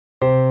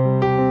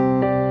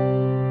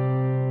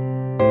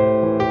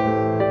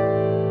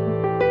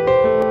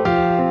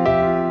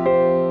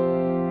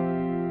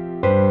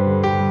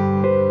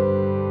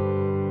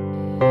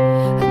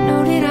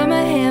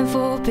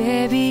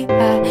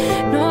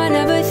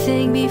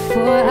think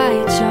before I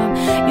jump.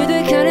 You're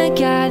the kind of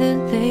guy that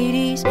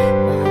ladies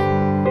want.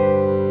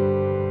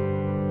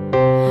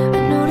 I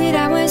know that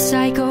I went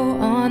psycho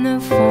on the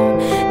phone.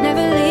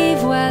 Never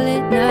leave well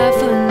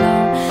enough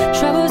alone.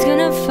 Trouble's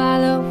gonna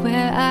follow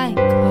where I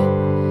go.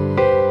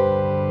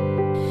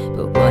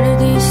 But one of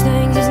these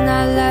things is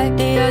not like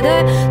the other.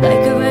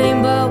 Like a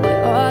rainbow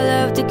with all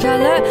of the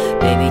color.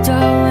 Baby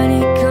doll, when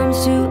it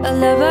comes to a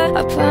lover,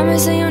 I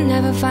promise that you'll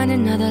never find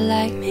another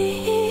like me.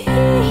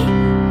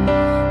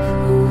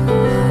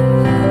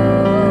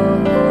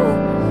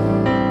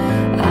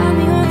 I'm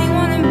the only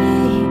one of me.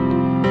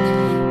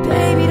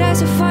 Baby,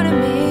 that's in front of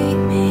me.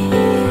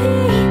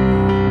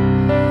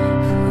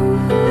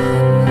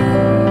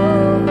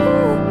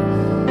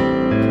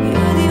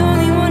 You're the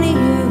only one of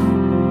you.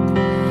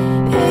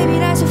 Baby,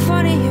 that's in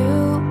front of you.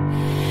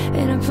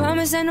 And I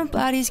promise that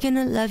nobody's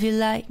gonna love you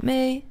like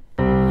me.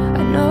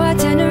 I know I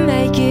tend to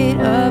make it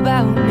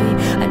about me.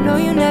 I know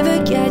you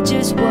never get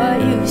just what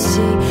you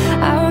see.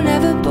 I will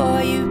never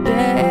bore you,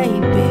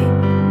 baby.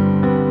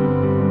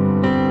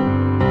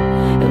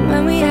 And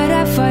when we had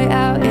that fight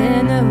out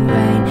in the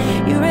rain,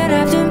 you ran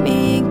after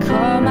me and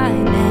called my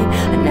name.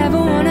 I never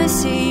wanna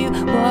see you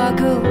walk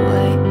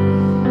away.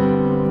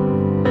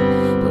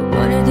 But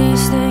one of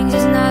these things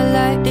is not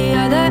like the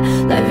other.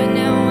 Life in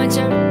the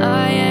winter,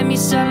 Miami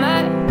summer.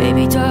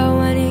 Baby doll,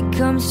 when it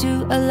comes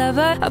to a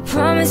lover, I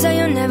promise that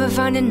you'll never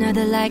find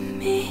another like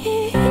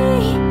me.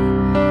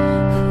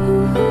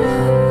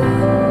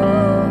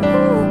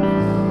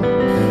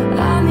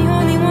 I'm the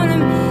only one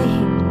of me.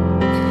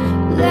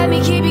 Let me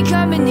keep you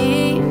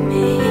company.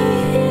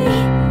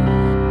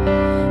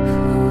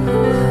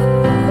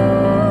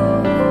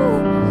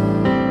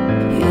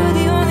 You're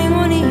the only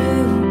one of you.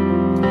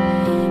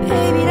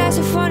 Baby, that's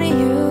in front of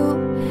you.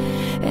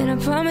 And I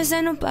promise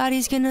that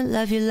nobody's gonna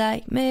love you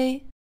like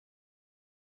me.